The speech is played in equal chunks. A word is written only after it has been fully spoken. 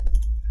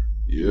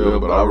Yeah,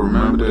 but I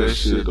remember that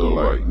shit though.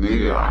 Like,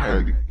 nigga, I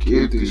had to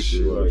get this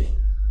shit. Like,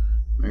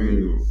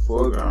 nigga,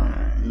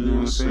 fuck, you know what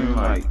I'm saying?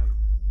 Like,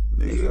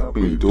 nigga, I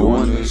been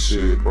doing this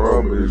shit,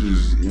 bro, but it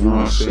just, you know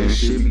what I'm saying?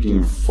 Shit be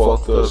getting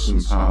fucked up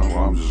sometimes where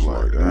I'm just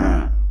like,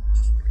 damn.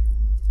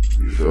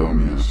 You feel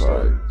me? It's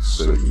like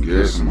second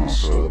guessing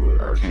myself,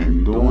 but I can't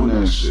be doing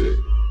that shit.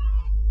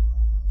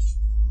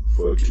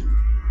 Fuck you.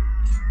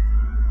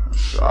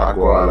 I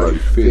go out like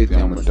 50,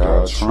 I'ma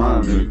die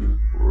trying, nigga.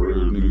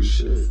 Real nigga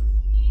shit.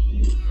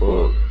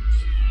 Fuck.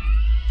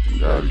 You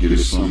gotta get it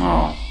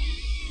somehow.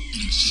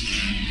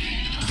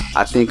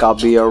 I think I'll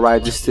be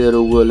alright, just still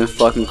the wheel and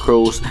fucking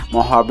cruise.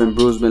 My heart been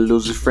bruised, been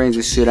losing friends,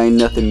 this shit ain't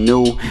nothing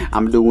new.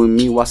 I'm doing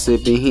me while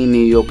sipping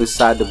Henny up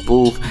inside the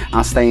booth.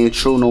 I'm staying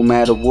true no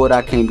matter what,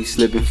 I can't be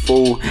slipping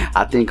fool.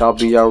 I think I'll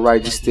be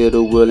alright, just still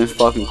the wheel and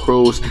fucking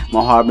cruise.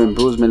 My heart been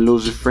bruised, been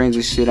losing friends,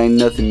 this shit ain't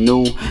nothing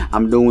new.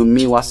 I'm doing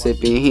me while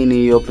sipping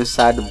Henny up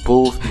inside the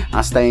booth.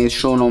 I'm staying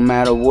true no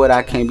matter what,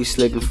 I can't be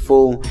slipping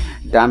fool.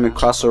 Diamond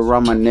cross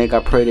around my neck, I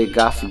pray that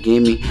God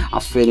forgive me. I'm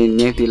feeling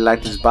empty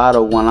like this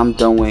bottle when I'm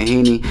done with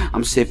Henny.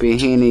 I'm sipping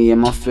Henny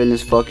and my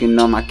feelings fucking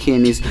on my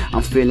kidneys.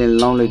 I'm feeling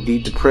lonely,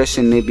 deep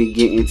depression, they be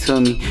getting to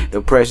me.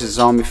 The pressure's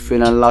on me,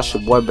 feeling lost,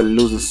 your boy been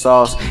losing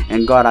sauce.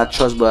 And God I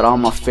trust, but all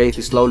my faith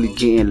is slowly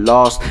getting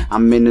lost.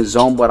 I'm in the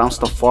zone, but I'm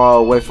still far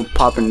away from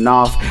popping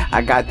off.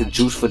 I got the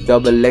juice for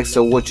double X,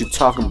 so what you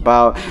talking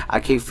about? I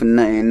keep for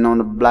nothing on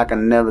the block, I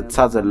never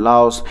touch a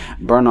loss.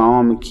 Burn a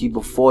arm and keep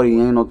a 40,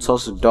 ain't no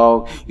toaster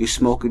dog. You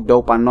smoking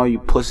dope, I know you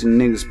pussy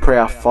niggas pray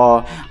I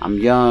fall. I'm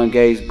young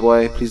age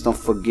boy, please don't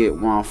forget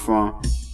where I'm from.